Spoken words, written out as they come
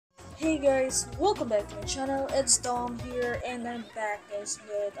Hey guys, welcome back to my channel. It's Dom here, and I'm back guys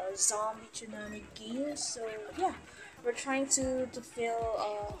with our zombie tsunami game. So yeah, we're trying to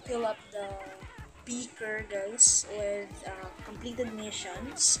fill up the beaker guys with completed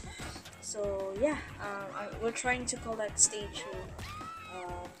missions. So yeah, we're trying to collect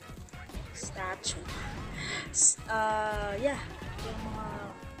uh, statue. Yeah, yung mga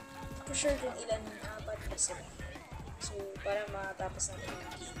for sure kung ilan apat pa sila. So para matapos natin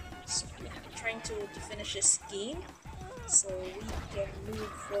yung game. So yeah, I'm trying to finish this game so we can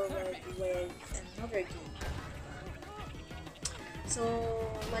move forward with another game. So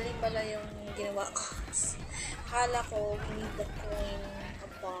mali pala yung ginawa ko. Akala ko we need the coin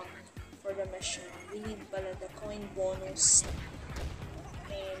bomb for the mission. We need pala the coin bonus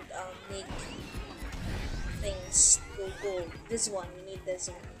and make things go gold. This one, we need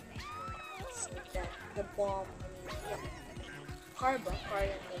this one. So that the bomb, yeah. Car yung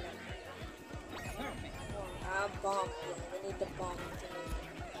nila. Bomb. Yeah, we need the bomb to make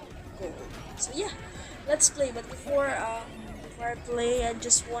it gold. So yeah, let's play. But before I play, I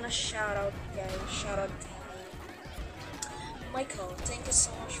just wanna shout out guys. Shout out to Michael. Thank you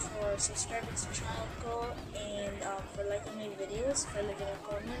so much for subscribing to the channel, Ko, and for liking my videos, for leaving a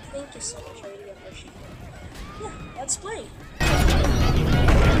comment. Thank you so much. I really appreciate it. Yeah, let's play.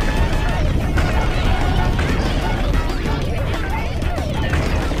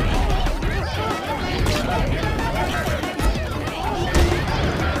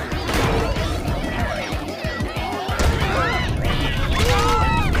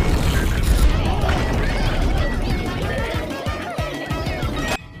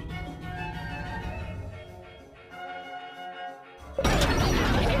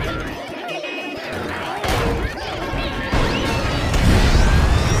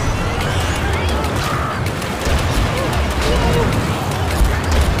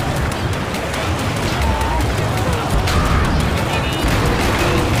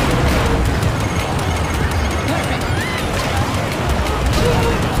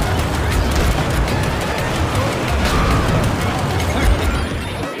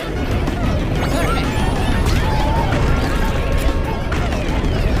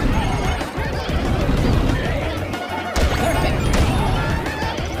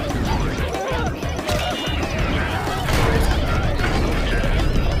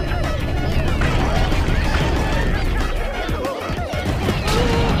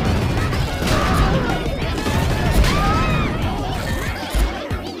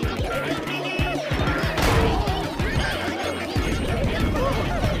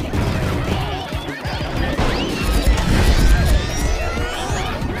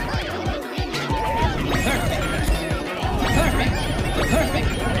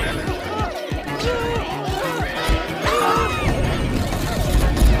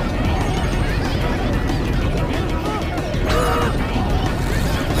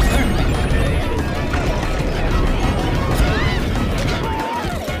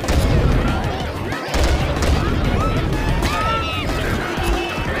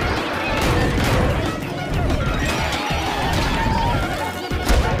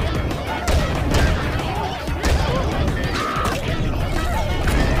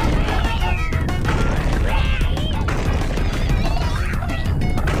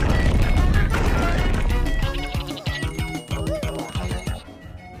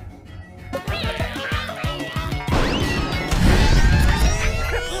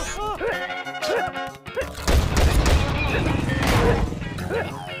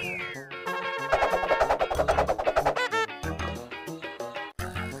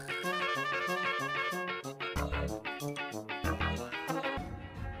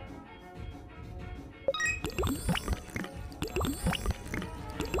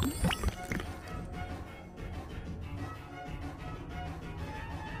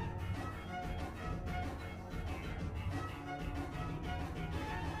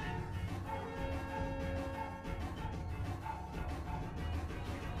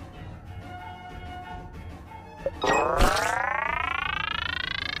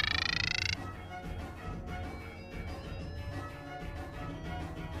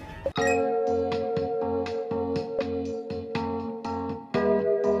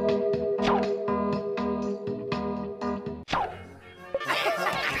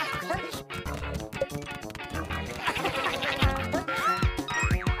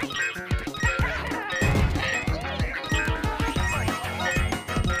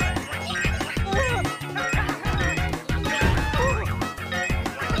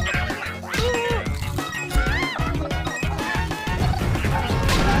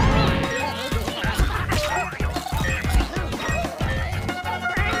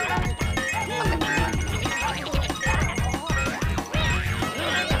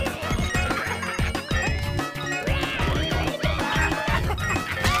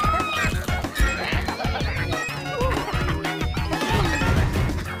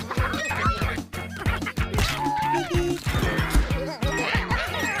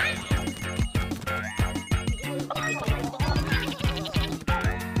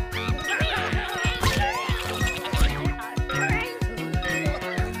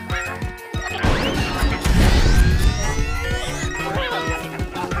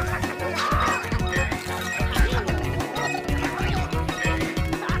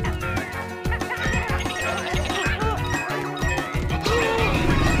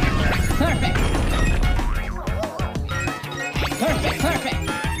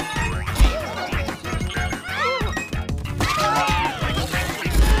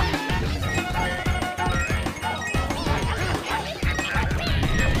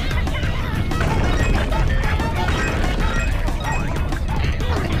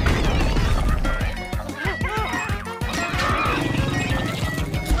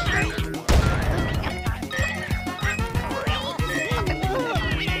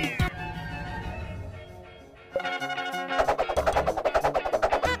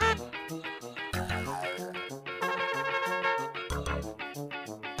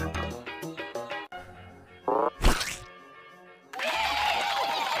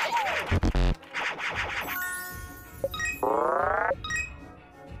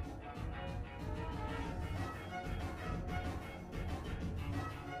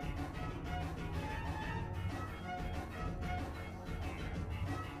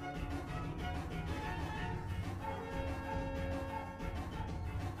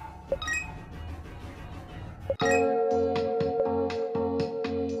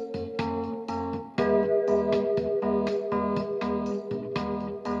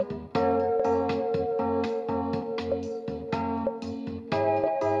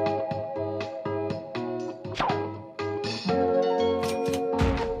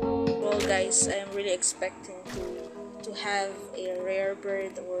 guys, I'm really expecting to have a rare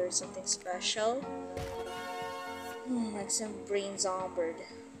bird or something special. Like some brain zombird.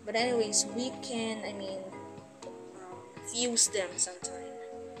 But anyways, we can, fuse them sometime.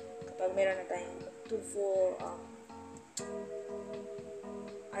 Kapag meron na tayong two full,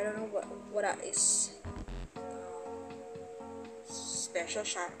 I don't know what that is. Special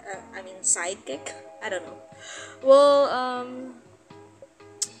shot, sidekick? I don't know. Well,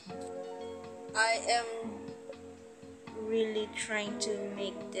 I am really trying to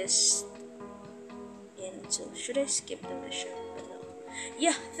make this into. Should I skip the mission? But no.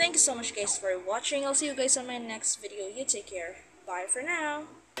 Yeah, thank you so much guys for watching. I'll see you guys on my next video. You take care. Bye for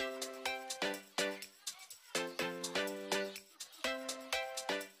now.